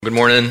Good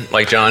morning.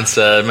 Like John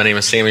said, my name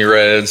is Sammy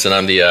Rhodes, and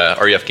I'm the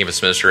RUF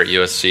campus minister at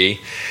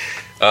USC.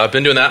 I've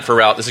been doing that for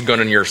this is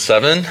going on year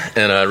 7,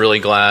 and really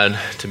glad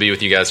to be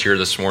with you guys here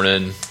this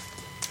morning.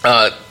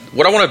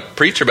 What I want to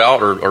preach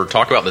about or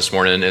talk about this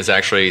morning is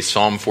actually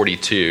Psalm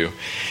 42.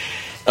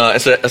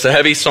 It's a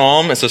heavy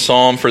psalm. It's a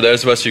psalm for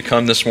those of us who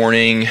come this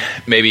morning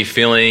maybe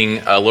feeling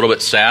a little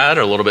bit sad,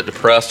 or a little bit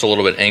depressed, a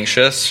little bit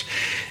anxious.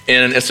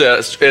 And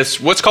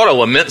it's what's called a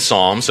lament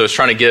psalm, so it's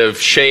trying to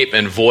give shape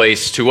and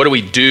voice to what do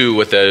we do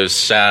with those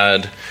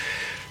sad,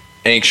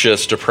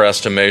 anxious,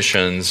 depressed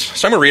emotions.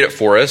 So I'm going to read it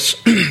for us,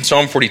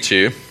 Psalm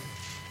 42.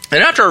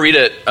 And after I read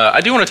it,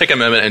 I do want to take a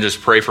moment and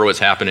just pray for what's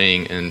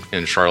happening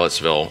in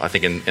Charlottesville, I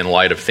think in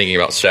light of thinking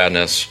about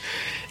sadness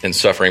and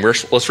suffering.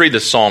 Let's read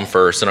this psalm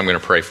first, and I'm going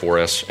to pray for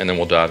us, and then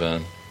we'll dive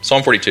in.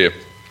 Psalm 42.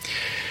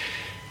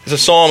 It's a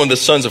psalm of the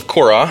sons of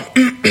Korah.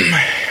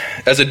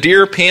 As a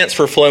deer pants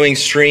for flowing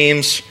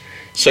streams,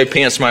 so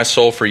pants my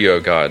soul for you, O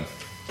God.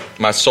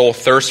 My soul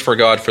thirsts for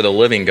God, for the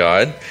living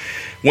God.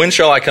 When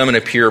shall I come and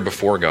appear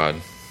before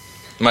God?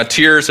 My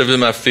tears have been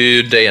my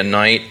food day and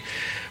night,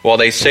 while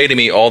they say to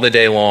me all the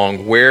day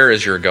long, where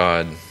is your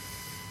God?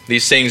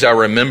 These things I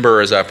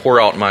remember as I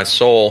pour out my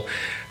soul,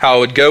 how I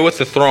would go with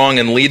the throng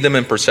and lead them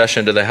in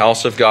procession to the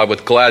house of God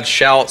with glad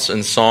shouts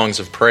and songs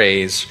of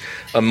praise,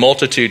 a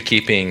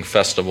multitude-keeping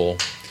festival.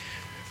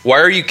 Why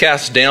are you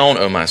cast down,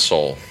 O my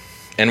soul?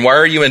 And why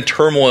are you in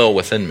turmoil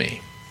within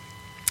me?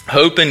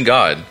 Hope in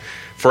God,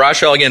 for I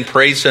shall again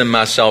praise him,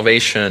 my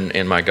salvation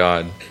and my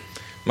God.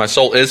 My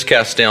soul is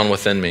cast down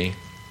within me.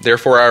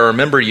 Therefore I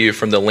remember you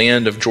from the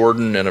land of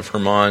Jordan and of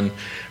Hermon,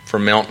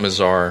 from Mount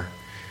Mizar.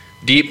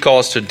 Deep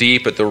calls to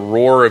deep at the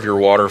roar of your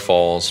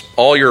waterfalls.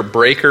 All your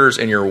breakers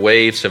and your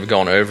waves have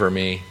gone over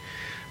me.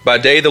 By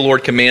day the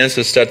Lord commands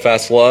his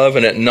steadfast love,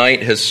 and at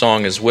night his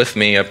song is with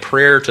me, a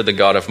prayer to the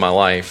God of my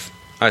life.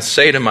 I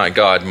say to my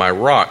God, my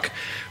rock,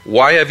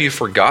 why have you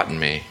forgotten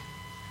me?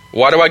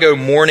 Why do I go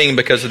mourning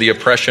because of the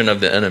oppression of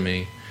the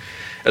enemy?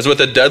 As with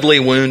a deadly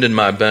wound in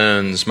my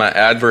bones, my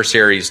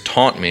adversaries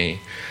taunt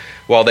me,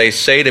 while they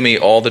say to me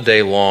all the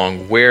day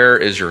long, where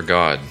is your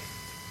God?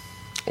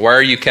 Why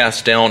are you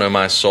cast down, O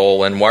my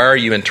soul, and why are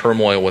you in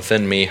turmoil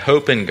within me?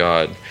 Hope in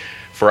God,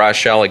 for I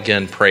shall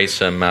again praise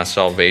him, my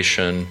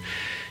salvation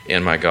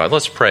and my God.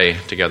 Let's pray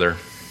together.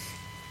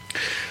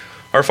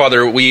 Our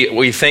Father,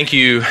 we thank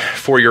you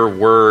for your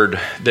word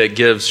that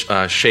gives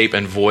shape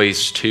and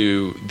voice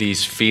to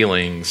these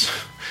feelings.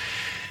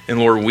 And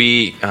Lord,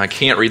 we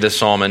can't read this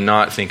psalm and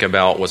not think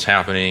about what's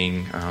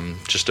happening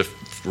just a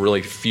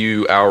really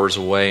few hours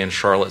away in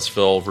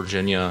Charlottesville,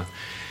 Virginia.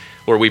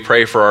 Lord, we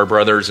pray for our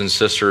brothers and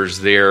sisters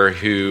there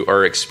who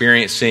are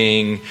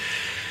experiencing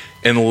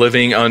and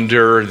living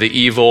under the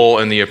evil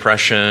and the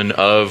oppression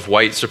of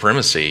white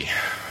supremacy.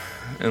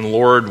 And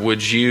Lord,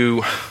 would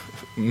you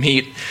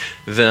meet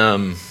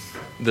them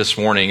this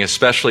morning,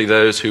 especially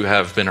those who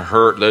have been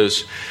hurt,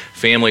 those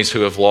families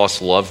who have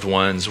lost loved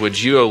ones. Would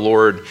you, O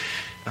Lord,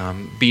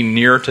 be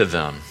near to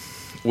them?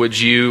 Would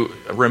you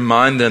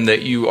remind them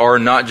that you are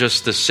not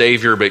just the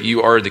Savior, but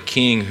you are the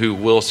King who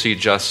will see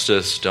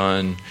justice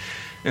done?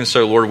 And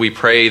so, Lord, we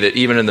pray that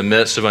even in the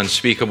midst of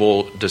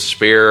unspeakable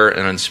despair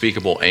and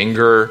unspeakable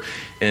anger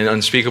and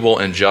unspeakable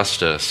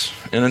injustice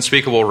and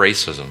unspeakable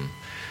racism,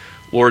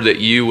 Lord, that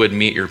you would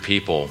meet your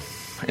people.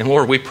 And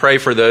Lord, we pray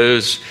for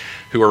those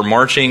who are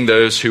marching,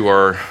 those who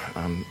are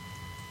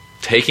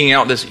taking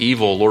out this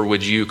evil. Lord,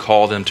 would you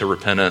call them to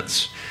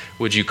repentance?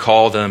 Would you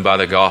call them by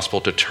the gospel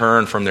to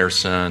turn from their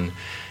sin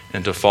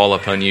and to fall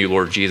upon you,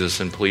 Lord Jesus,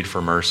 and plead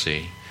for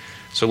mercy?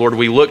 So, Lord,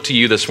 we look to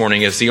you this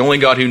morning as the only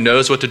God who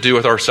knows what to do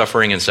with our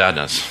suffering and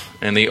sadness,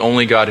 and the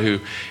only God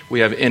who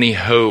we have any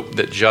hope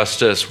that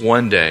justice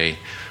one day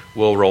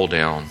will roll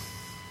down.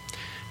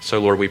 So,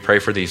 Lord, we pray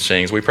for these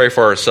things. We pray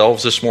for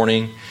ourselves this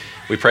morning.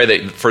 We pray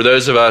that for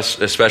those of us,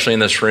 especially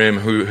in this room,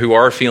 who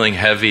are feeling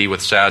heavy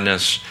with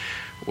sadness,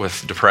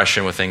 with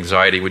depression, with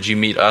anxiety, would you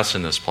meet us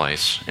in this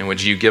place? And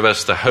would you give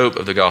us the hope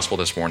of the gospel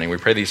this morning? We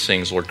pray these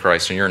things, Lord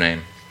Christ, in your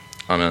name.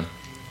 Amen.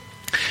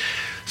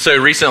 So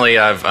recently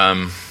I've,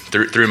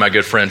 through my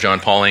good friend John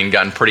Pauling,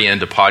 gotten pretty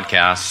into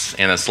podcasts,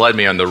 and it's led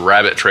me on the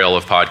rabbit trail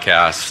of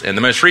podcasts. And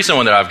the most recent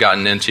one that I've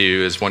gotten into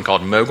is one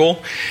called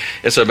Mogul.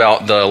 It's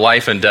about the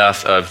life and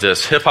death of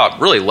this hip-hop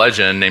really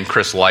legend named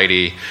Chris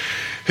Lighty,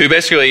 who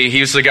basically,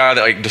 he was the guy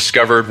that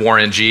discovered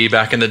Warren G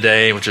back in the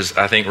day, which is,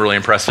 I think, really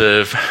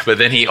impressive. But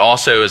then he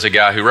also is a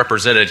guy who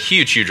represented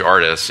huge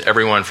artists,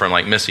 everyone from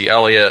Missy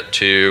Elliott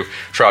to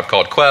Tribe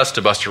Called Quest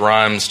to Busta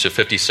Rhymes to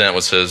 50 Cent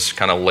was his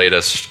kind of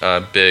latest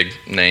big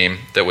name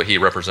that what he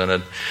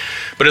represented.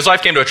 But his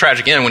life came to a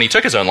tragic end when he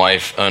took his own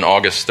life on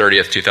August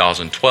 30th,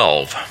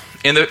 2012.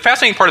 And the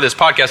fascinating part of this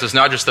podcast is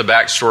not just the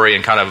backstory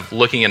and kind of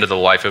looking into the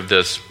life of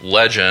this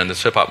legend,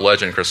 this hip-hop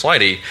legend, Chris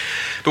Lighty,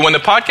 but when the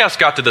podcast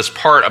got to this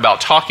part about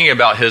talking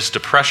about his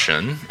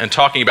depression and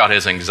talking about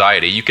his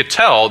anxiety, you could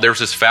tell there was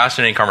this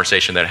fascinating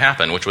conversation that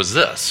happened, which was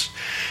this,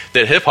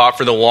 that hip-hop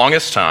for the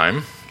longest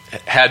time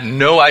had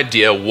no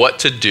idea what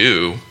to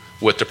do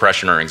with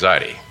depression or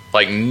anxiety.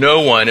 Like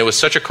no one, it was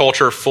such a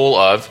culture full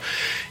of,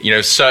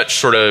 such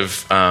sort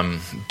of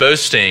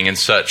boasting and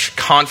such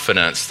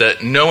confidence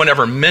that no one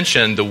ever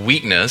mentioned the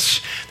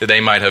weakness that they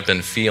might have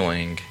been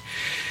feeling.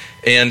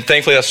 And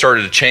thankfully that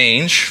started to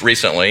change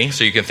recently.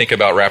 So you can think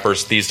about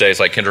rappers these days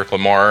like Kendrick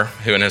Lamar,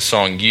 who in his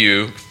song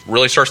You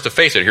really starts to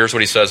face it. Here's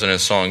what he says in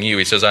his song You.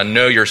 He says, I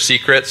know your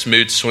secrets,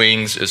 mood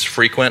swings is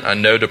frequent. I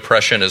know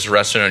depression is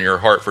resting on your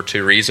heart for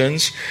 2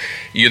 reasons.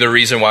 You the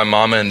reason why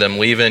mama and them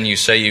leaving. You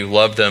say you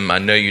love them. I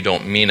know you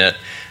don't mean it.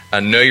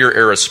 I know you're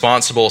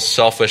irresponsible,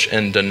 selfish,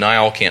 and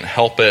denial can't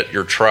help it.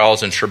 Your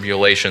trials and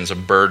tribulations a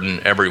burden.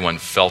 Everyone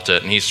felt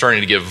it. And he's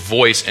starting to give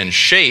voice and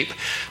shape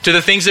to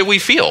the things that we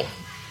feel.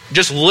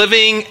 Just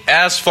living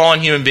as fallen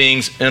human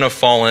beings in a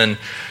fallen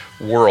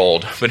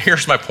world. But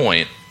here's my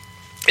point.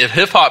 If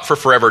hip-hop for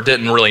forever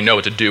didn't really know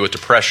what to do with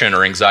depression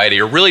or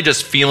anxiety or really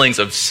just feelings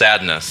of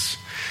sadness,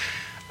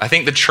 I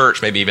think the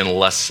church, maybe even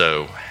less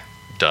so,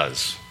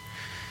 does.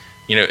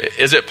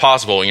 Is it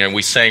possible,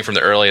 we sang from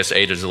the earliest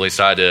ages, at least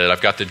I did,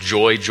 I've got the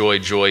joy, joy,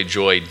 joy,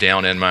 joy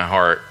down in my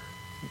heart.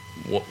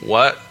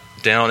 What?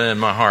 Down in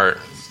my heart?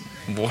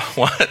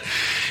 What?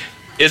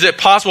 Is it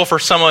possible for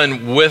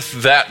someone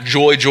with that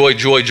joy, joy,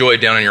 joy, joy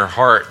down in your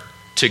heart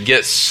to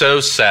get so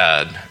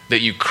sad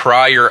that you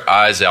cry your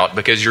eyes out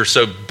because you're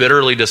so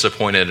bitterly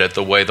disappointed at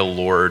the way the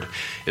Lord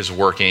is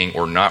working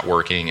or not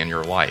working in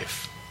your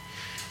life?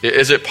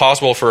 Is it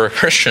possible for a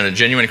Christian, a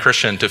genuine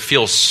Christian, to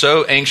feel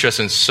so anxious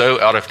and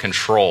so out of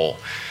control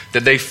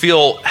that they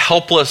feel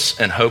helpless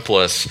and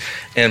hopeless?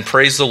 And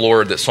praise the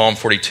Lord that Psalm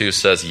 42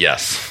 says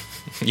yes.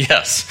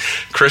 Yes,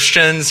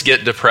 Christians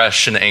get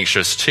depressed and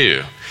anxious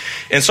too.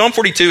 And Psalm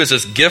 42 is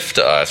this gift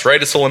to us, right?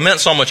 It's a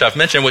lament psalm, which I've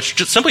mentioned, which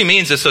just simply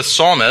means it's a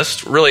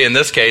psalmist, really in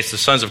this case, the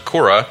sons of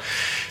Korah,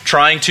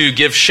 trying to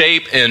give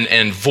shape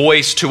and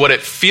voice to what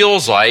it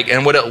feels like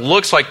and what it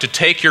looks like to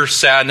take your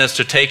sadness,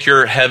 to take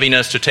your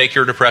heaviness, to take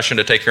your depression,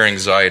 to take your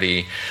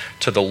anxiety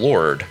to the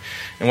Lord.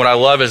 And what I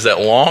love is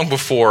that long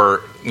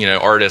before,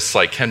 artists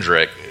like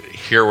Kendrick,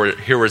 here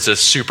was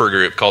this super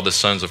group called the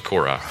Sons of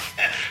Korah,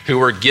 who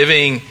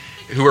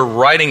were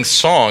writing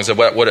songs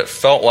about what it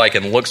felt like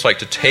and looks like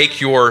to take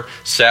your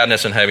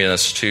sadness and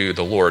heaviness to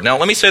the Lord. Now,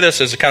 let me say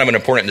this as kind of an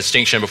important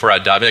distinction before I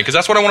dive in, because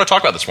that's what I want to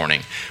talk about this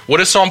morning. What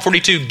does Psalm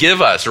 42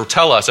 give us or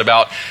tell us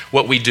about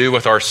what we do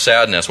with our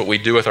sadness, what we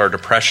do with our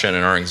depression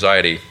and our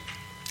anxiety?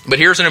 But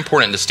here's an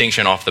important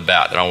distinction off the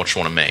bat that I just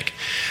want to make.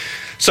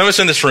 Some of us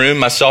in this room,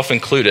 myself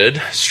included,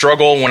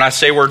 struggle, when I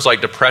say words like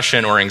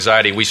depression or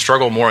anxiety, we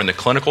struggle more in the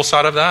clinical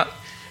side of that,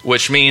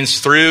 which means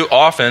very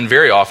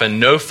often,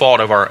 no fault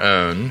of our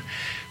own,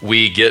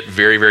 we get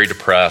very, very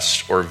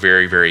depressed or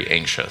very, very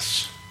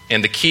anxious.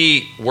 And the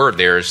key word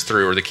there is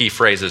through, or the key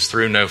phrase is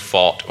through no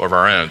fault of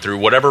our own. Through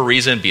whatever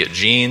reason, be it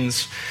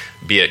genes,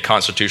 be it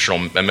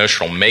constitutional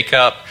emotional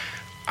makeup,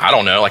 I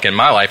don't know, like in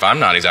my life, I'm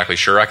not exactly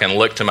sure. I can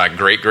look to my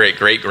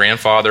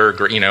great-great-great-grandfather,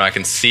 I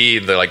can see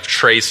the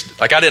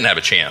trace, I didn't have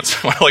a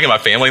chance. When I look at my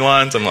family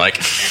lines, I'm like,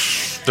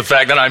 the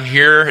fact that I'm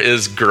here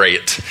is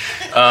great.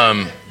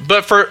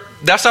 But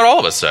that's not all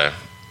of us, though.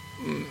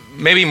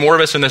 Maybe more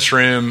of us in this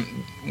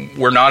room,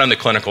 we're not on the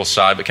clinical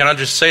side, but can I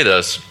just say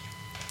this?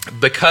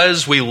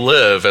 Because we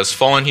live as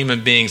fallen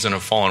human beings in a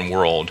fallen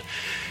world,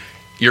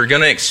 you're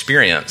going to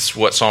experience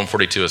what Psalm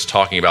 42 is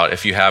talking about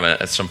if you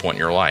haven't at some point in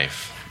your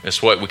life.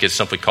 It's what we could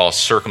simply call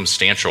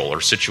circumstantial or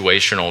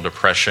situational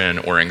depression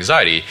or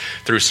anxiety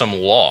through some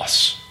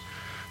loss,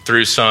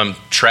 through some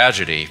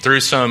tragedy,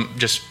 through some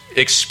just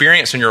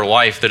experience in your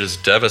life that is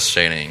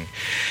devastating.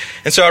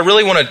 And so I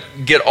really want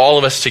to get all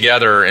of us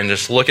together and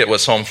just look at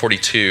what Psalm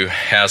 42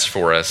 has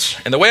for us.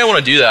 And the way I want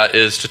to do that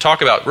is to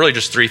talk about really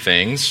just 3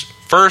 things.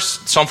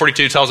 First, Psalm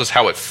 42 tells us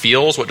how it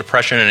feels, what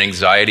depression and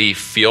anxiety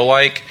feel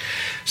like.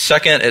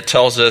 Second, it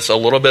tells us a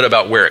little bit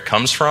about where it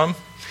comes from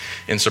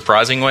in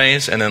surprising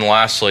ways. And then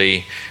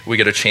lastly, we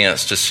get a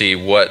chance to see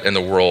what in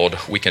the world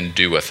we can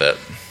do with it.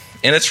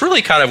 And it's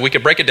really we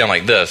could break it down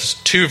like this.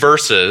 2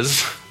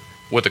 verses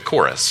with a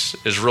chorus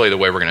is really the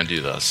way we're going to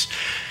do this.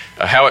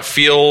 How it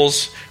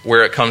feels,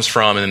 where it comes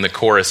from, and then the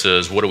chorus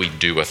is what do we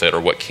do with it or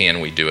what can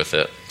we do with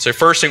it. So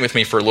first, think with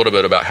me for a little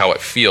bit about how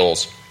it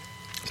feels.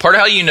 Part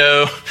of how you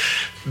know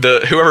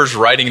whoever's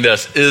writing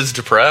this is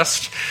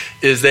depressed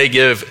is they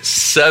give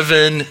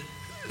 7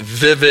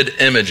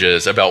 vivid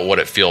images about what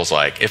it feels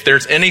like. If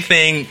there's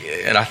anything,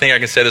 and I think I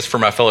can say this for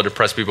my fellow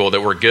depressed people,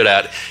 that we're good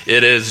at,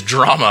 it is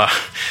drama.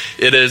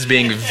 It is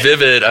being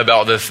vivid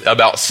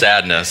about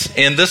sadness.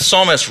 And this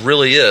psalmist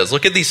really is.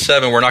 Look at these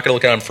 7. We're not going to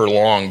look at them for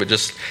long, but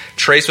just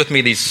trace with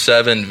me these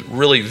 7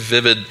 really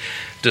vivid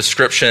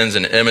descriptions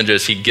and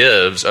images he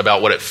gives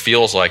about what it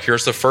feels like.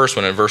 Here's the first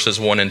one in verses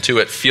 1 and 2.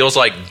 It feels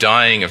like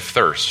dying of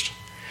thirst.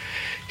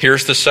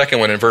 Here's the second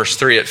one in verse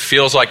 3. It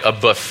feels like a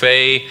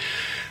buffet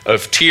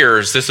of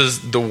tears. This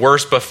is the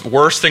worse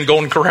than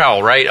Golden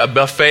Corral, right? A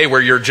buffet where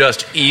you're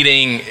just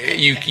eating,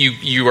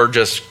 you are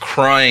just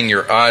crying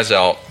your eyes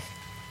out.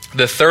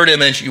 The third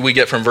image we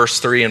get from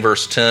verse 3 and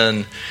verse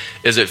 10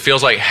 is it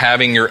feels like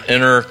having your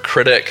inner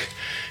critic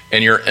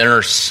and your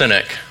inner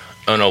cynic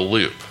on a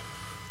loop.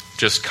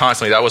 just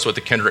constantly. That was what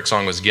the Kendrick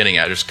song was getting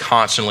at, just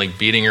constantly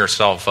beating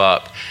yourself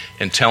up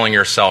and telling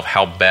yourself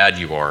how bad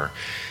you are.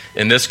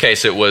 In this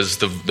case, it was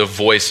the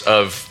voice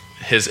of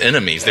his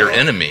enemies, their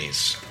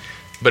enemies.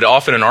 But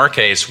often in our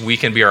case, we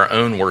can be our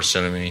own worst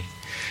enemy.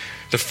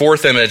 The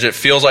fourth image, it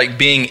feels like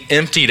being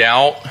emptied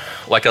out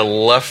like a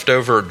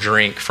leftover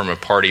drink from a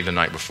party the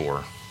night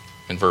before,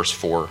 in verse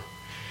 4.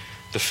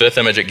 The fifth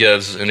image it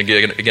gives, and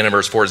again in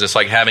verse 4, is it's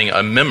like having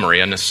a memory,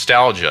 a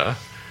nostalgia,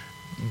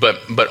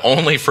 but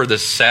only for the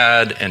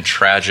sad and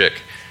tragic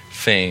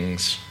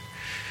things.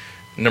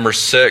 Number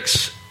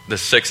 6, the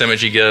sixth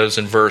image he gives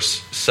in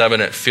verse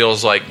 7, it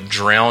feels like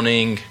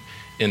drowning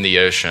in the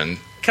ocean.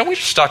 Can we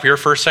just stop here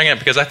for a second?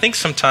 Because I think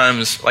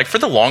sometimes, like for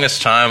the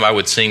longest time, I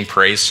would sing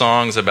praise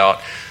songs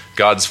about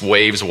God's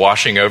waves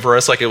washing over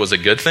us like it was a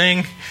good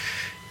thing.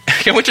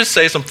 Can we just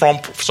say some from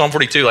Psalm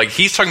 42? Like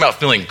he's talking about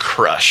feeling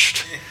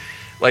crushed.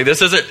 Like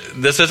this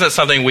isn't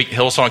something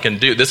Hillsong can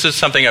do. This is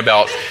something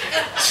about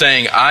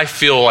saying, I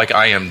feel like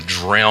I am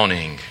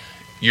drowning.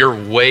 Your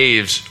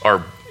waves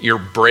are, your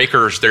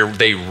breakers,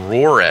 they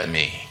roar at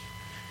me.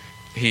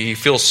 He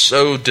feels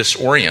so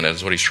disoriented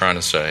is what he's trying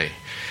to say.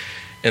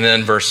 And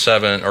then verse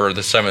 7, or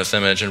the seventh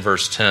image in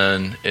verse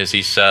 10, is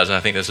he says, and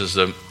I think this is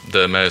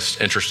the most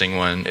interesting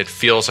one, it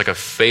feels like a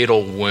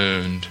fatal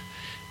wound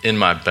in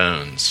my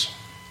bones.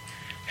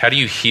 How do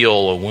you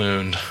heal a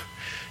wound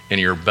in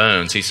your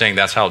bones? He's saying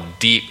that's how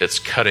deep it's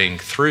cutting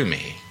through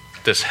me.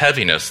 This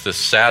heaviness, this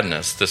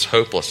sadness, this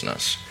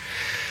hopelessness.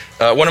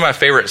 One of my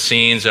favorite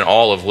scenes in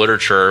all of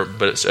literature,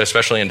 but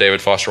especially in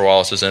David Foster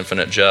Wallace's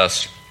Infinite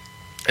Jest,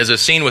 is a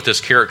scene with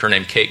this character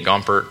named Kate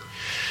Gompert.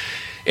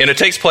 And it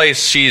takes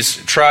place, she's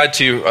tried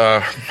to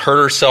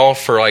hurt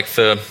herself for like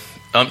the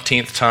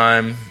umpteenth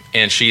time,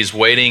 and she's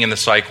waiting in the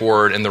psych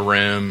ward in the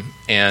room,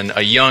 and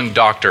a young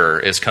doctor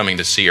is coming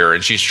to see her,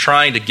 and she's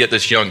trying to get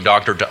this young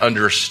doctor to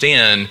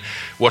understand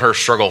what her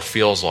struggle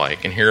feels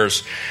like. And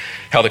here's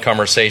how the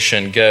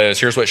conversation goes.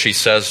 Here's what she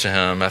says to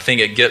him. I think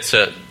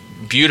it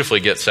beautifully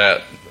gets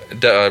at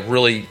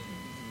really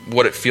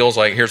what it feels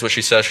like. Here's what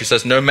she says. She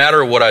says, no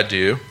matter what I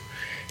do,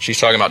 she's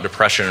talking about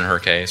depression in her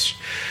case,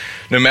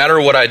 no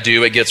matter what I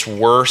do, it gets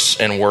worse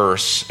and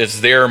worse. It's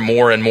there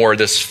more and more.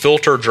 This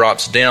filter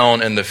drops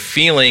down, and the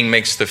feeling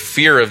makes the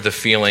fear of the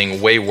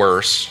feeling way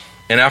worse.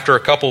 And after a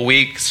couple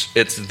weeks,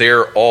 it's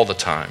there all the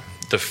time,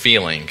 the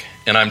feeling.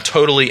 And I'm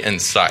totally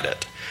inside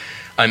it.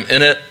 I'm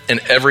in it,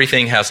 and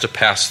everything has to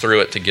pass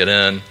through it to get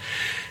in.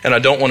 And I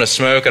don't want to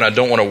smoke, and I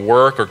don't want to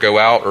work or go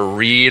out or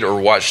read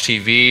or watch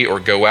TV or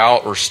go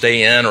out or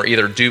stay in or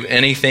either do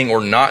anything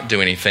or not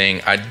do anything.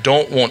 I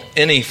don't want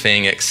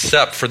anything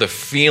except for the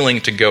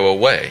feeling to go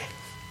away.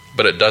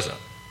 But it doesn't.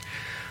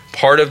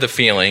 Part of the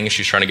feeling,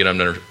 she's trying to get them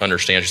to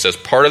understand, she says,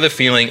 part of the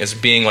feeling is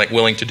being like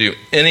willing to do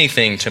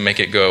anything to make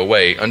it go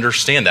away.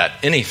 Understand that,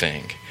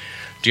 anything.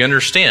 Do you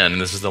understand?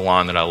 And this is the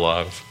line that I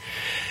love.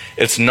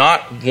 It's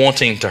not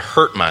wanting to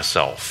hurt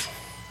myself.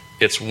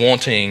 It's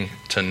wanting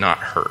to not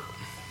hurt.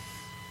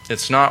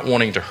 It's not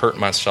wanting to hurt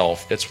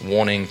myself. It's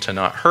wanting to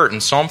not hurt.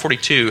 In Psalm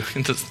 42,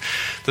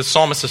 the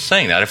psalmist is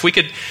saying that. If we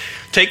could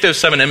take those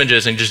 7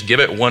 images and just give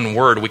it one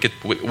word,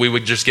 we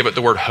would just give it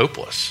the word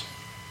hopeless.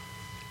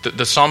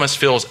 The psalmist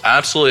feels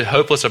absolutely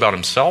hopeless about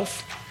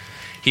himself.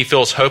 He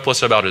feels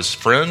hopeless about his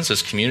friends,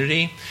 his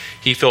community.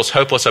 He feels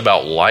hopeless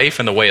about life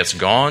and the way it's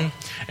gone.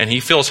 And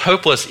he feels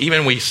hopeless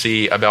even we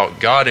see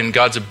about God and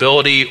God's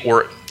ability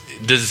or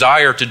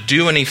desire to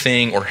do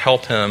anything or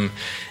help him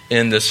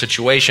in this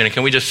situation. And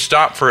can we just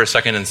stop for a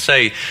second and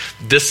say,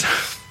 this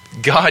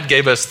God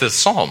gave us this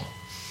psalm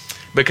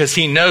because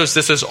he knows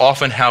this is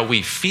often how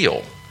we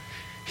feel.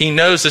 He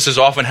knows this is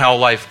often how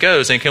life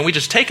goes. And can we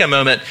just take a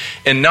moment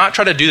and not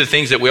try to do the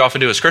things that we often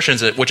do as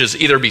Christians, which is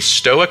either be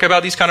stoic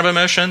about these kind of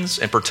emotions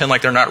and pretend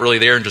like they're not really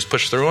there and just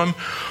push through them,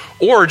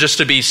 or just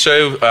to be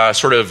so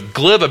sort of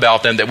glib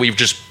about them that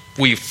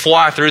we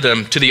fly through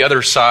them to the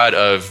other side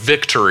of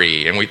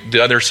victory and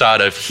the other side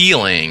of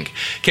healing.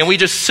 Can we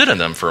just sit in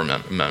them for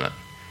a moment?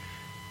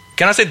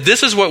 Can I say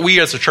this is what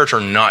we as a church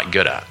are not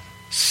good at?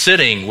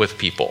 Sitting with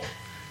people.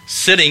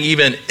 Sitting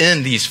even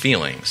in these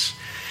feelings.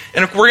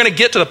 And if we're going to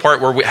get to the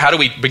part where how do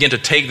we begin to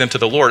take them to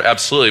the Lord?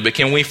 Absolutely. But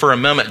can we for a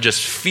moment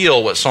just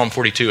feel what Psalm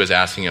 42 is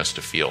asking us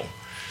to feel?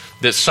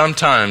 That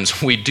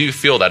sometimes we do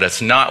feel that.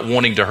 It's not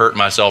wanting to hurt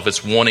myself.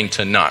 It's wanting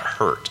to not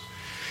hurt.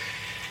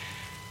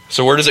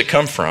 So where does it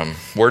come from?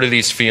 Where do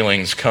these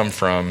feelings come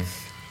from?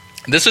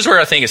 This is where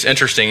I think it's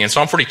interesting. In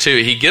Psalm 42,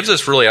 he gives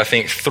us really, I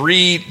think,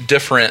 3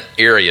 different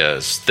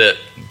areas that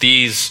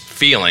these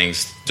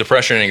feelings,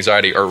 depression and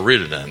anxiety, are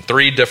rooted in.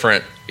 3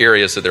 different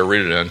areas that they're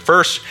rooted in.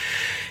 First,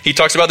 he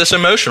talks about this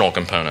emotional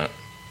component.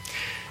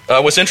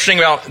 What's interesting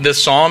about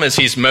this psalm is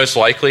he's most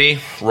likely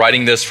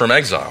writing this from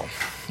exile.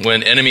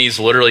 When enemies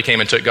literally came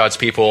and took God's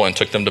people and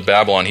took them to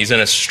Babylon, he's in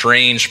a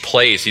strange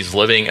place. He's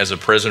living as a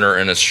prisoner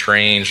in a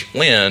strange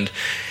land.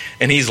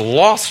 And he's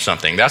lost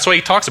something. That's what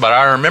he talks about.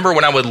 I remember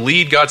when I would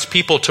lead God's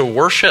people to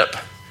worship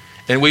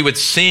and we would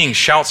sing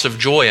shouts of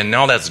joy, and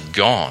now that's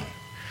gone.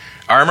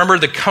 I remember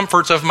the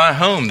comforts of my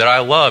home that I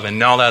love, and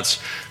now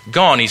that's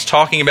gone. He's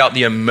talking about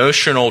the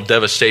emotional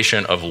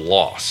devastation of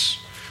loss.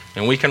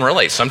 And we can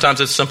relate.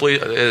 Sometimes it's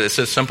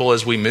as simple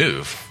as we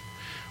move,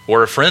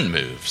 or a friend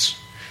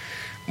moves.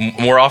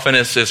 More often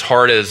it's as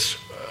hard as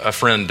a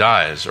friend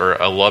dies, or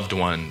a loved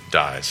one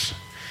dies.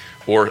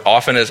 Or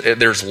often as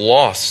there's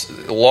loss.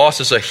 Loss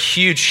is a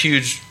huge,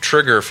 huge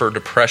trigger for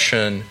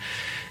depression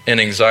and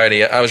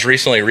anxiety. I was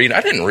recently reading,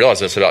 I didn't realize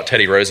this about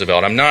Teddy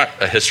Roosevelt. I'm not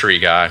a history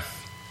guy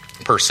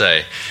per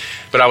se,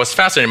 but I was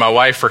fascinated. My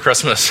wife for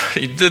Christmas,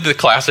 you did the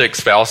classic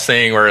spouse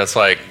thing where it's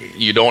like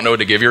you don't know what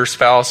to give your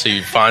spouse, so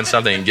you find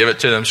something and give it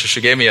to them. So she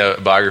gave me a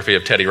biography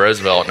of Teddy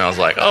Roosevelt, and I was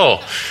like, oh,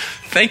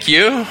 thank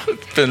you.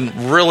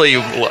 Been really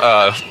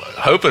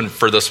hoping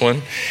for this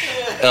one.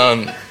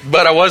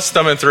 But I was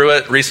thumbing through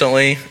it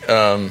recently,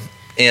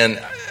 and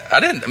I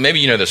didn't, maybe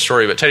you know this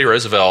story, but Teddy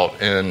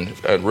Roosevelt in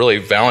really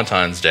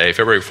Valentine's Day,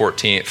 February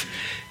 14th,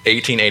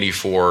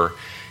 1884,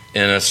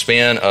 in a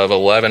span of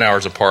 11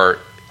 hours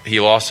apart, he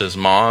lost his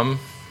mom.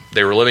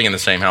 They were living in the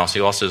same house.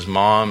 He lost his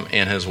mom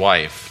and his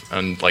wife,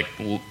 and like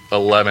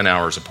 11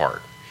 hours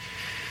apart.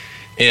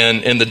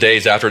 And in the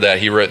days after that,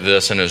 he wrote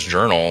this in his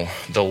journal: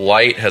 "The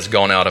light has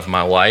gone out of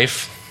my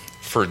life.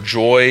 For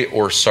joy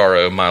or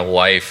sorrow, my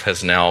life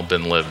has now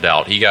been lived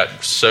out." He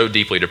got so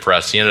deeply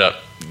depressed. He ended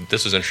up,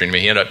 this is interesting to me,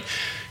 he ended up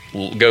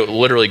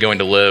literally going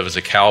to live as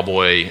a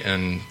cowboy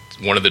in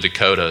one of the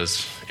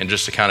Dakotas, and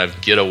just to kind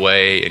of get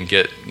away and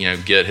get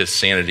his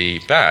sanity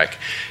back.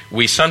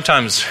 We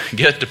sometimes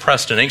get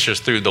depressed and anxious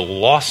through the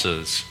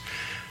losses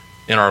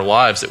in our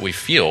lives that we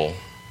feel.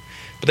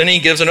 But then he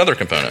gives another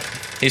component.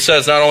 He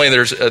says not only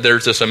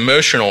there's this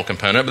emotional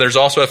component, but there's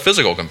also a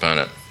physical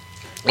component.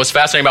 What's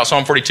fascinating about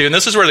Psalm 42, and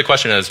this is where the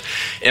question is,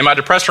 am I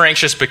depressed or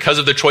anxious because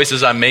of the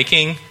choices I'm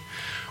making?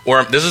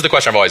 Or this is the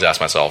question I've always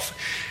asked myself.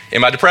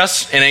 Am I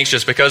depressed and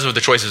anxious because of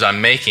the choices I'm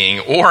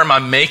making? Or am I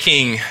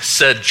making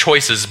said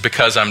choices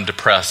because I'm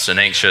depressed and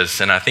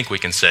anxious? And I think we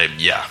can say,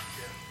 yeah,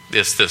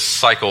 it's this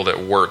cycle that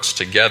works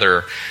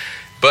together.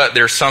 But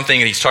there's something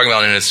that he's talking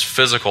about in his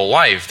physical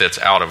life that's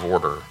out of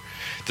order,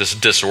 this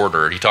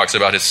disorder. He talks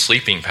about his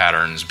sleeping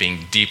patterns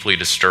being deeply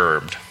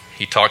disturbed.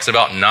 He talks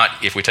about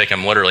if we take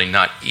him literally,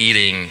 not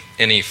eating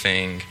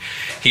anything.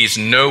 He's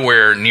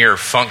nowhere near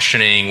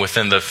functioning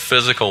within the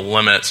physical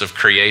limits of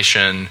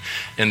creation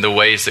in the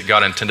ways that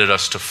God intended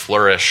us to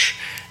flourish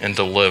and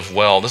to live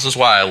well. This is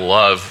why I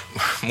love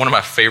one of my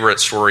favorite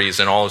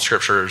stories in all of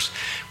Scriptures,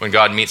 when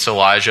God meets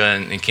Elijah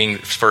in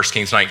 1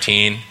 Kings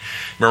 19.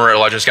 Remember,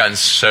 Elijah's gotten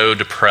so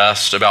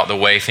depressed about the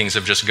way things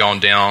have just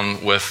gone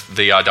down with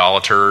the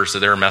idolaters that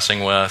they're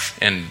messing with,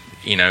 and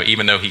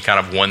even though he kind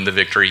of won the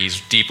victory,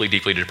 he's deeply,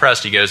 deeply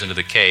depressed. He goes into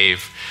the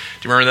cave.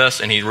 Do you remember this?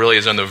 And he really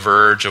is on the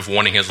verge of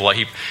wanting his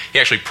life. He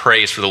actually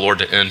prays for the Lord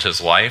to end his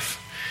life.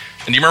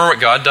 And do you remember what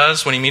God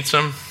does when he meets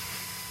him?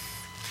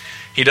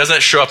 He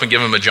doesn't show up and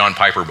give him a John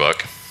Piper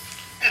book.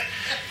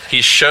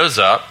 He shows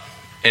up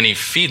and he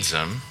feeds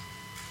him,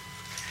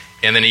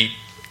 and then he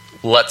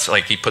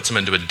puts him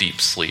into a deep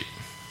sleep.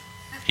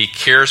 He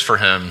cares for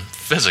him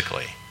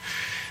physically.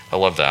 I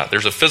love that.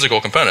 There's a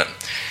physical component.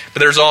 But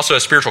there's also a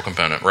spiritual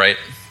component, right?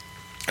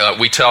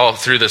 We tell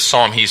through this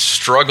psalm he's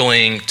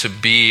struggling to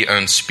be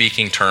on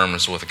speaking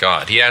terms with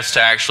God. He has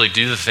to actually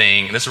do the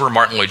thing, and this is where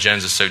Martin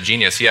Lloyd-Jones is so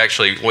genius.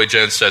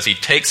 Lloyd-Jones says he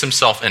takes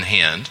himself in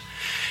hand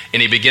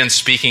and he begins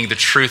speaking the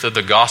truth of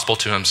the gospel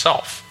to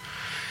himself.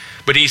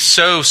 But he's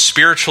so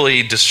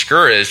spiritually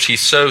discouraged, he's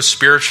so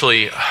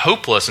spiritually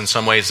hopeless in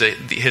some ways that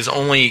his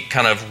only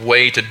kind of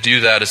way to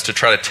do that is to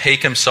try to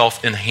take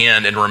himself in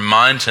hand and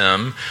remind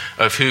him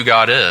of who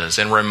God is,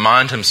 and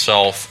remind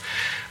himself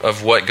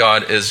of what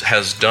God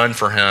has done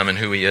for him and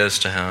who he is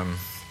to him.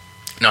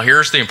 Now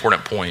here's the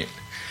important point.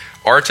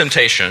 Our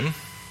temptation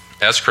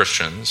as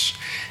Christians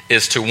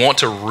is to want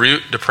to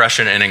root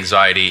depression and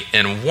anxiety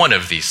in one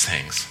of these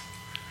things,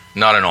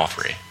 not in all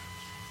three.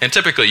 And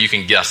typically you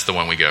can guess the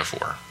one we go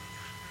for.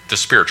 The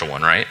spiritual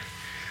one, right?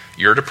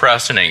 You're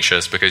depressed and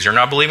anxious because you're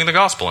not believing the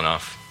gospel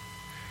enough.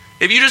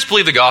 If you just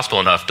believe the gospel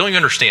enough, don't you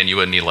understand you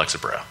wouldn't need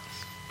Lexapro?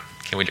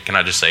 Can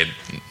I just say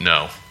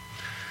no?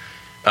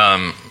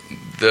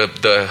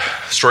 The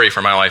story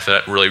from my life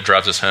that really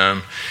drives us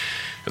home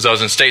is I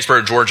was in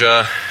Statesboro,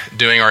 Georgia,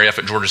 doing REF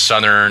at Georgia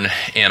Southern,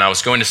 and I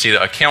was going to see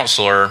a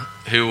counselor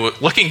who,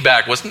 looking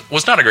back,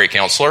 was not a great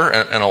counselor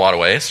in a lot of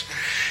ways.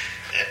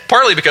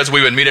 Partly because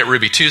we would meet at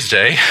Ruby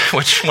Tuesday,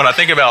 which when I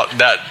think about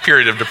that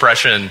period of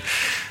depression,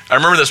 I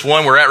remember this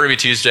one, we're at Ruby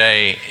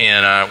Tuesday,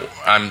 and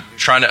I'm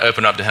trying to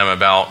open up to him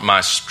about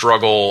my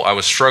struggle. I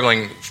was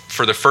struggling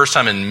for the first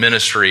time in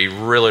ministry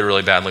really,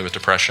 really badly with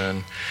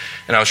depression,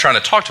 and I was trying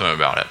to talk to him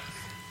about it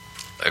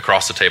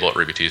across the table at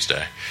Ruby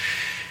Tuesday.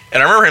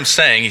 And I remember him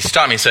saying, he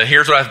stopped me and said,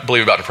 here's what I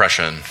believe about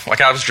depression. Like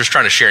I was just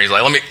trying to share. He's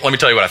like, let me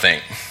tell you what I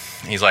think.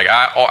 He's like,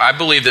 I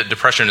believe that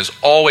depression is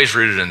always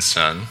rooted in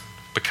sin,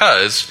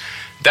 because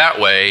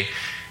that way,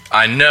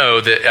 I know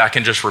that I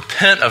can just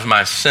repent of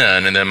my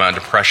sin, and then my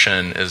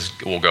depression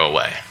will go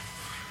away.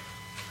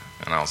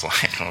 And I was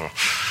like, oh.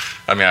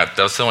 That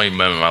was the only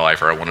moment in my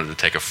life where I wanted to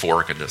take a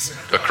fork and just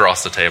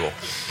across the table.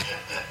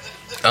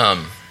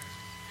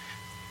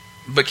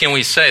 But can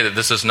we say that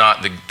this is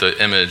not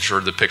the image or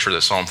the picture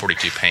that Psalm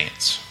 42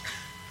 paints?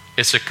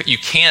 We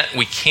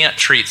can't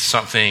treat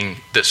something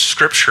that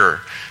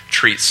Scripture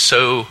treats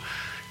so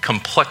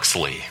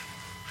complexly,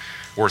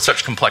 or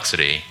such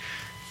complexity,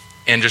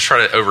 and just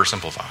try to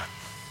oversimplify,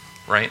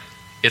 right?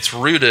 It's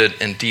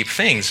rooted in deep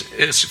things.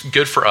 It's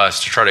good for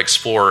us to try to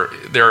explore.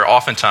 There are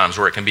often times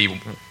where it can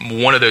be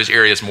one of those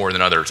areas more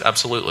than others,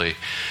 absolutely.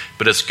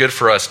 But it's good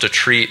for us to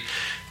treat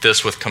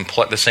this with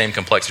the same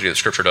complexity that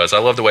Scripture does. I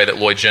love the way that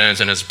Lloyd Jones,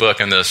 in his book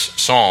in this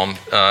psalm,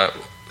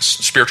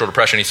 Spiritual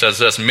Depression, he says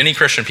this: many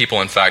Christian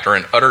people, in fact, are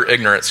in utter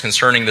ignorance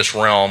concerning this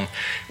realm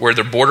where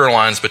the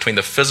borderlines between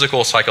the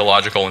physical,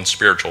 psychological, and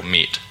spiritual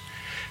meet.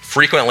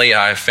 Frequently,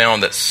 I have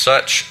found that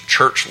such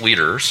church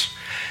leaders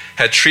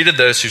had treated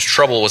those whose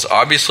trouble was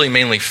obviously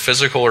mainly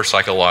physical or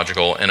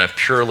psychological in a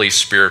purely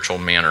spiritual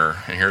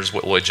manner. And here's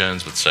what Lloyd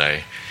Jones would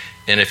say: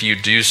 and if you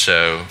do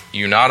so,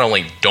 you not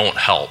only don't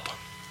help,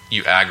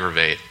 you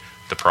aggravate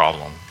the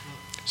problem.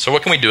 So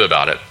what can we do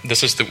about it?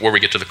 This is where we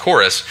get to the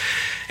chorus.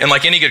 And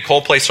like any good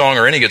Coldplay song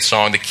or any good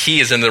song, the key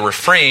is in the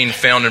refrain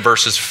found in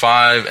verses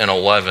 5 and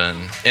 11.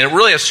 And it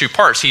really has two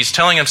parts. He's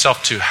telling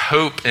himself to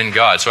hope in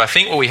God. So I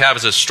think what we have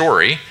is a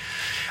story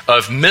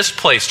of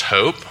misplaced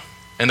hope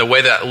and the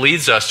way that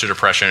leads us to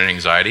depression and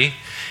anxiety,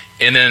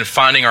 and then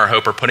finding our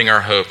hope or putting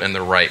our hope in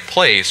the right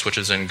place, which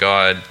is in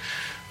God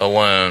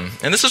alone.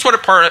 And this is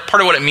what part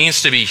of what it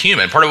means to be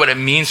human, part of what it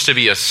means to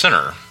be a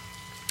sinner,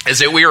 is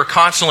that we are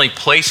constantly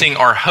placing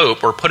our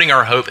hope or putting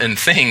our hope in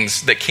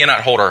things that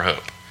cannot hold our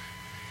hope.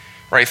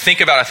 Right? I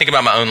think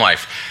about my own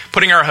life.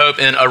 Putting our hope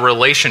in a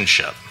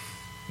relationship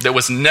that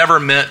was never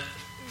meant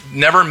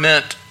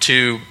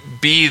to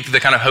be the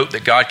kind of hope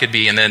that God could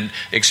be, and then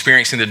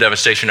experiencing the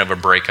devastation of a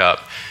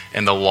breakup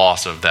and the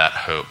loss of that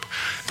hope.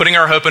 Putting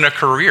our hope in a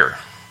career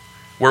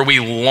where we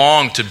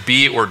long to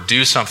be or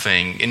do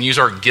something and use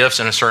our gifts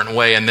in a certain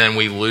way, and then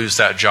we lose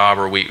that job,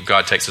 or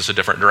God takes us a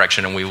different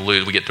direction and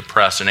we get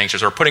depressed and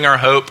anxious. Or putting our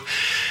hope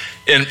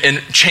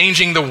in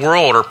changing the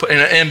world, or in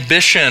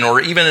ambition,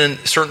 or even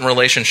in certain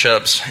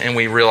relationships, and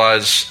we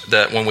realize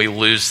that when we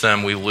lose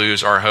them, we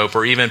lose our hope.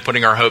 Or even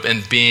putting our hope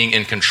in being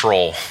in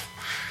control.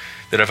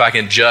 That if I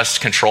can just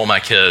control my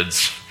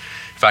kids,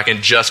 if I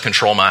can just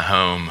control my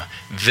home,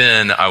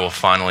 then I will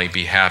finally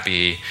be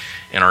happy,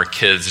 and our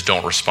kids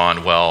don't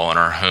respond well, and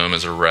our home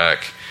is a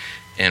wreck,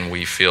 and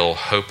we feel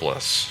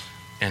hopeless.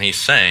 And he's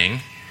saying,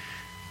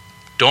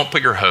 don't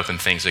put your hope in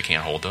things that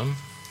can't hold them.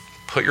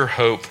 Put your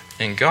hope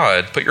in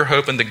God. Put your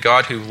hope in the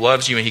God who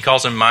loves you, and he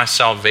calls him my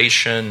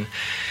salvation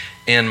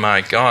and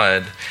my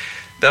God.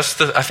 That's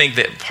I think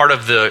that part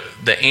of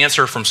the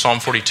answer from Psalm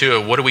 42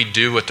 of what do we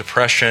do with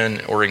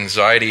depression or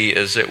anxiety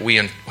is that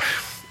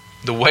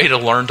the way to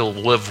learn to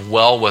live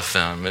well with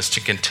them is to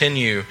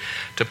continue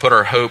to put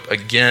our hope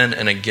again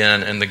and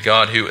again in the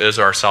God who is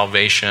our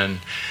salvation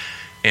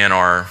and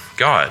our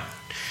God.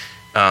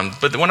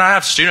 But when I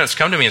have students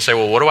come to me and say,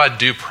 well, what do I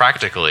do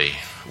practically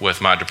with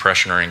my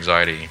depression or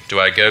anxiety? Do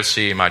I go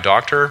see my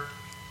doctor?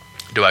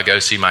 Do I go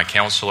see my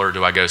counselor?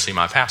 Do I go see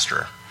my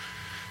pastor?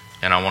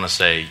 And I want to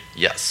say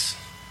yes.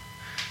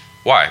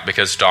 Why?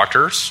 Because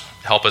doctors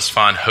help us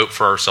find hope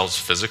for ourselves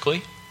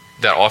physically.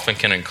 That often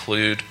can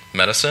include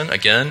medicine.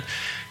 Again,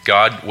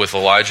 God with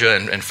Elijah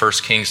in 1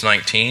 Kings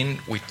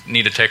 19, we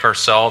need to take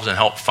ourselves and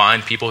help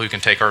find people who can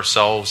take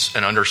ourselves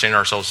and understand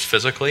ourselves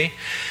physically.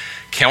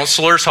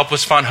 Counselors help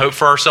us find hope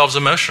for ourselves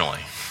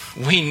emotionally.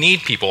 We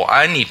need people.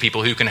 I need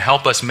people who can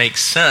help us make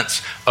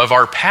sense of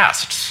our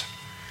pasts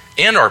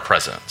and our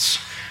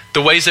presents.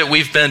 The ways that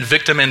we've been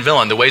victim and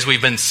villain, the ways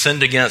we've been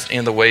sinned against,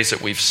 and the ways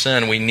that we've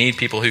sinned. We need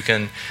people who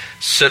can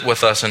sit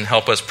with us and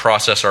help us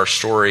process our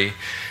story.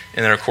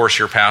 And then, of course,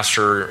 your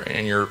pastor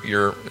and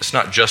your it's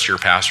not just your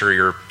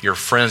pastor, your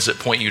friends that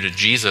point you to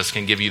Jesus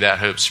can give you that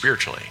hope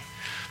spiritually.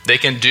 They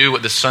can do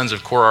what the sons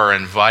of Korah are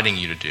inviting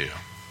you to do.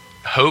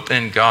 Hope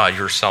in God,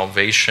 your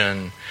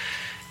salvation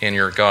and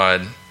your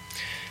God.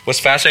 What's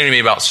fascinating to me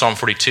about Psalm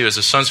 42 is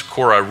the sons of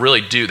Korah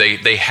really do.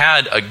 They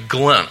had a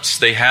glimpse.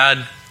 They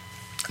had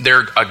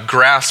a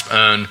grasp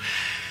on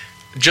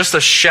just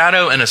a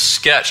shadow and a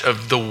sketch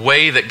of the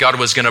way that God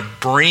was going to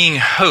bring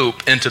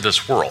hope into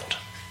this world.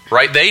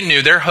 Right? They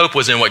knew their hope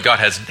was in what God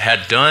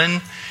had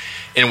done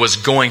and was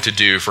going to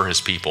do for his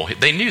people.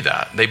 They knew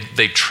that.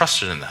 They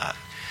trusted in that.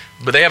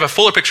 But they have a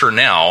fuller picture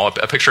now,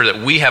 a picture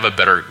that we have a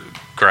better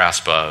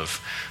grasp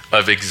of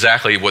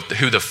exactly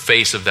who the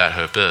face of that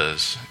hope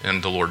is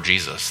in the Lord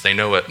Jesus. They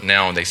know it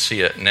now, and they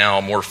see it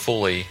now more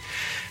fully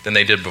than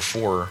they did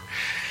before.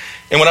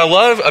 And what I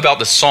love about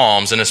the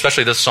Psalms, and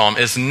especially this Psalm,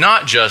 is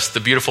not just the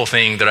beautiful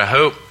thing that I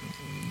hope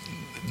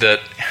that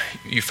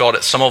you felt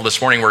at some of this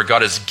morning, where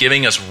God is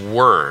giving us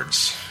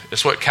words.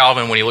 It's what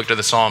Calvin, when he looked at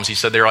the Psalms, he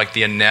said they're like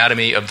the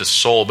anatomy of the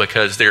soul,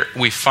 because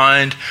we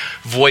find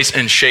voice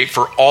and shape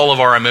for all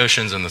of our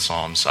emotions in the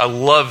Psalms. I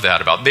love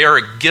that they are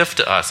a gift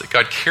to us, that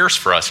God cares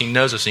for us. He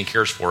knows us and he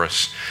cares for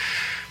us.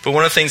 But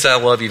one of the things that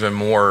I love even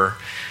more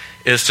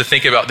is to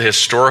think about the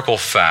historical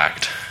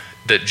fact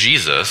that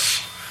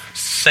Jesus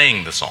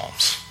sang the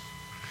Psalms.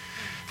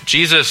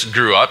 Jesus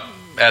grew up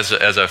as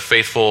a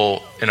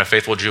faithful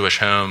Jewish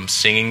home,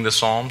 singing the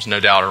Psalms, no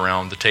doubt,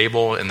 around the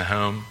table in the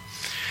home.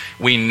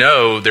 We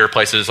know there are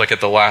places like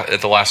at the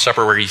Last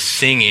Supper where he's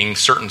singing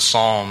certain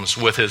psalms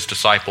with his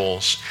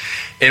disciples.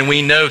 And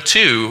we know,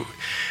 too,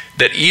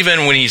 that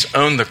even when he's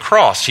on the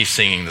cross, he's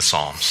singing the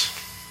Psalms.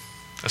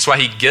 That's why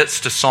he gets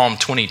to Psalm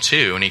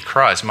 22 and he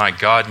cries, my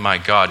God,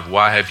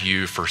 why have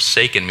you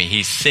forsaken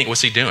me?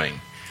 What's he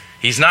doing?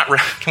 He's not,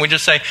 can we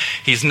just say,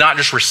 he's not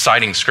just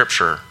reciting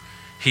Scripture.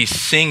 He's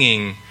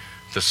singing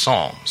the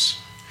Psalms.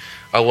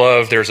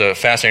 There's a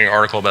fascinating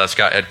article about this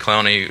guy, Ed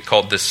Clowney,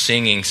 called The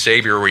Singing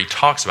Savior, where he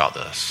talks about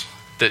this,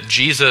 that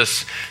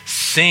Jesus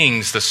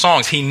sings the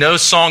songs. He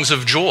knows songs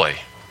of joy.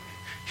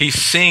 He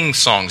sings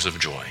songs of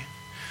joy.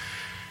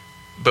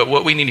 But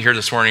what we need to hear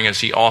this morning is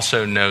he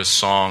also knows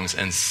songs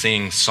and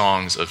sings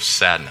songs of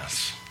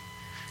sadness.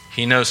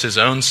 He knows his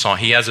own song.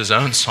 He has his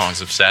own songs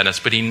of sadness,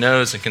 but he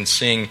knows and can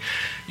sing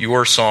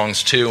your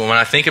songs too. And when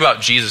I think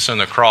about Jesus on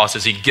the cross,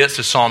 as he gets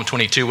to Psalm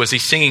 22, was he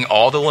singing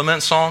all the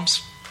lament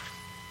psalms?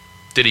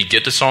 Did he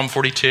get to Psalm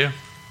 42?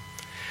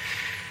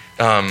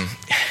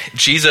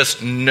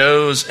 Jesus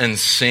knows and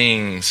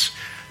sings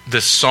the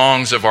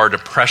songs of our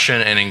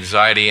depression and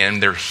anxiety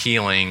and their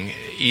healing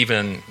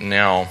even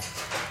now.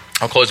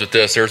 I'll close with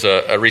this.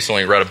 I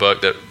recently read a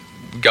book that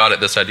got at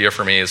this idea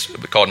for me. It's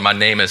called My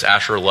Name is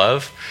Asher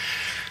Lev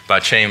by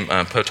Chaim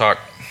Potok.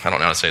 I don't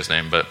know how to say his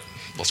name, but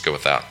let's go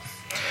with that.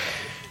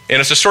 And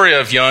it's a story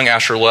of young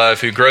Asher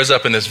Lev who grows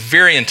up in this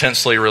very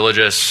intensely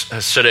religious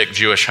Hasidic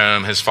Jewish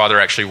home. His father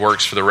actually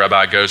works for the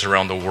rabbi, goes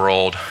around the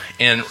world.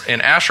 And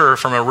Asher,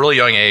 from a really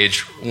young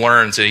age,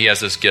 learns that he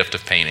has this gift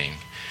of painting.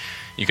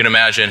 You can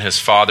imagine his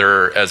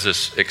father as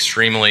this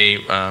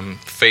extremely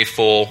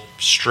faithful,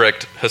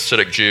 strict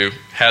Hasidic Jew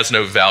has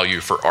no value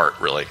for art,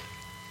 really.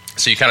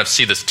 So you kind of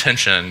see this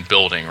tension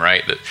building,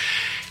 right? That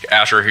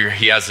Asher,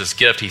 he has this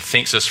gift. He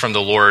thinks it's from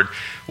the Lord.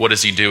 What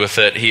does he do with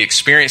it? He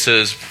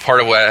experiences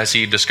part of what, as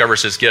he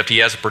discovers his gift, he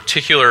has a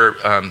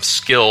particular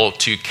skill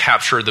to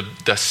capture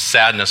the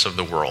sadness of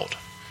the world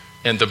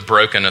and the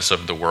brokenness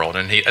of the world.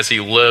 And as he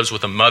lives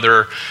with a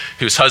mother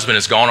whose husband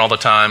is gone all the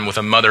time, with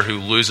a mother who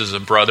loses a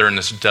brother in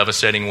this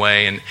devastating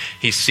way, and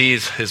he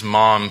sees his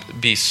mom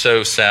be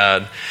so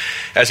sad.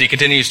 As he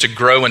continues to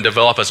grow and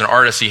develop as an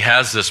artist, he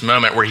has this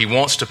moment where he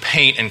wants to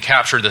paint and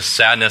capture the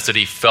sadness that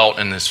he felt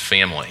in this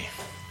family.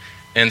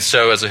 And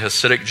so as a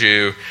Hasidic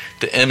Jew,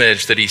 the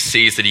image that he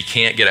sees that he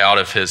can't get out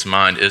of his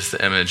mind is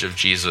the image of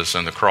Jesus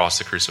on the cross,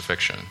 the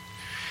crucifixion.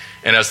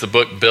 And as the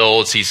book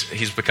builds,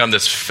 he's become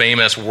this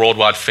famous,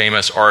 worldwide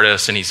famous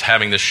artist, and he's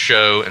having this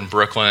show in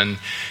Brooklyn,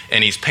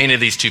 and he's painted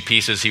these two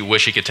pieces he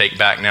wish he could take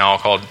back now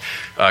called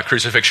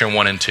Crucifixion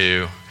 1 and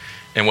 2.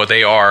 And what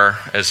they are,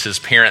 as his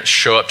parents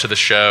show up to the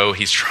show,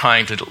 he's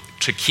trying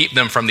to keep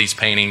them from these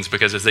paintings,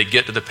 because as they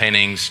get to the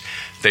paintings,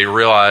 they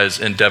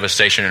realize in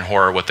devastation and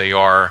horror what they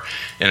are.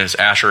 And as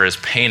Asher has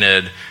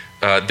painted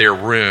their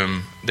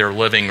room, their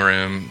living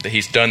room,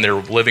 he's done their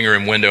living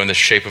room window in the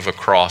shape of a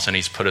cross, and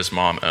he's put his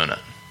mom on it.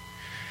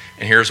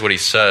 And here's what he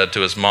said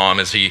to his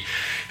mom as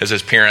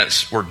his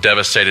parents were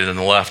devastated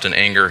and left in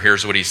anger.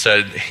 Here's what he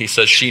said. He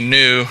said, she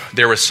knew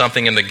there was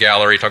something in the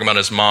gallery, talking about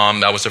his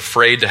mom, I was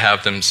afraid to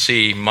have them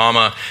see.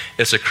 Mama,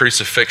 it's a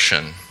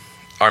crucifixion.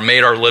 I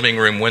made our living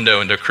room window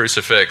into a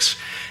crucifix,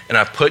 and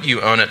I put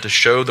you on it to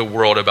show the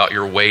world about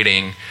your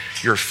waiting,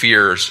 your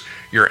fears,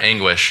 your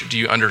anguish. Do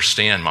you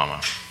understand,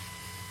 Mama?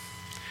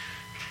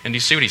 And do you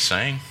see what he's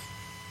saying?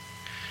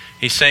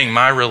 He's saying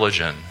my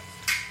religion,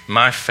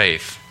 my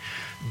faith,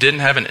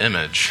 didn't have an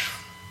image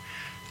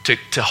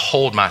to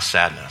hold my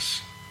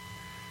sadness.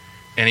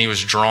 And he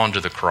was drawn to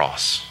the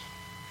cross.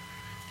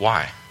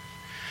 Why?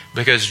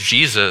 Because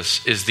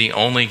Jesus is the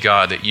only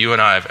God that you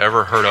and I have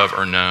ever heard of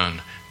or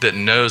known that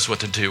knows what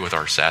to do with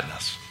our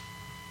sadness,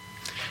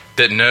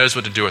 that knows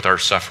what to do with our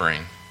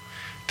suffering,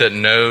 that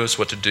knows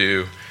what to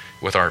do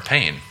with our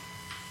pain.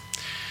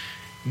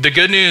 The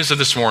good news of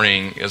this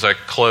morning, as I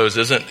close,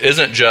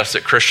 isn't just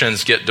that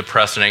Christians get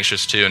depressed and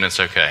anxious too, and it's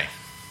okay.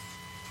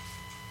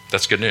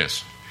 That's good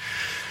news.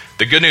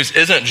 The good news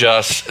isn't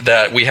just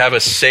that we have a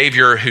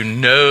Savior who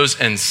knows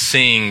and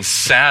sings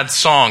sad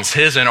songs,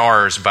 his and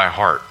ours, by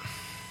heart.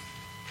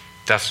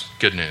 That's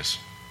good news.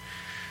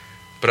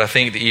 But I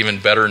think the even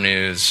better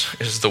news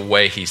is the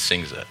way he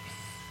sings it.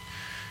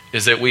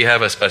 Is that we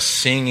have a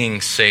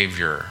singing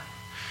Savior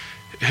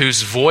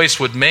whose voice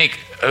would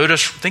make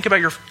think about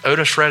your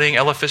Otis Redding,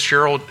 Ella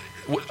Fitzgerald,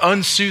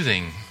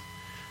 unsoothing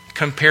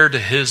compared to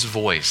his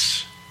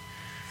voice.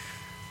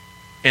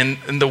 And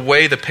the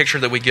way, the picture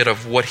that we get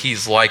of what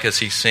he's like as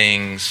he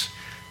sings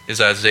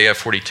is Isaiah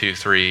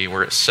 42:3,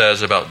 where it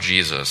says about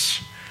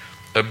Jesus,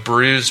 a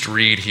bruised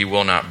reed he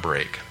will not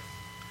break,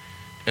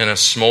 and a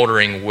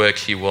smoldering wick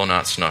he will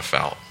not snuff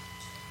out.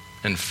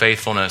 In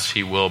faithfulness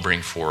he will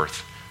bring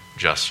forth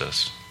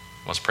justice.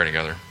 Let's pray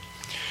together.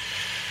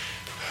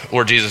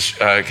 Lord Jesus,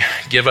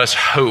 give us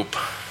hope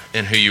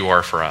in who you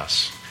are for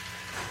us.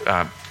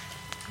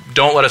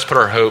 Don't let us put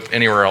our hope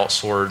anywhere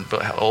else, Lord,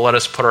 but let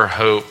us put our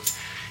hope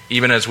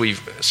even as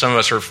some of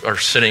us are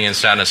sitting in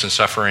sadness and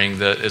suffering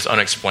that is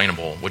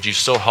unexplainable, would you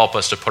still help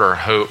us to put our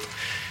hope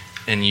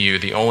in you,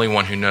 the only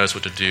one who knows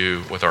what to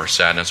do with our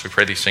sadness? We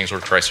pray these things,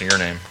 Lord Christ, in your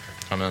name.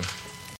 Amen.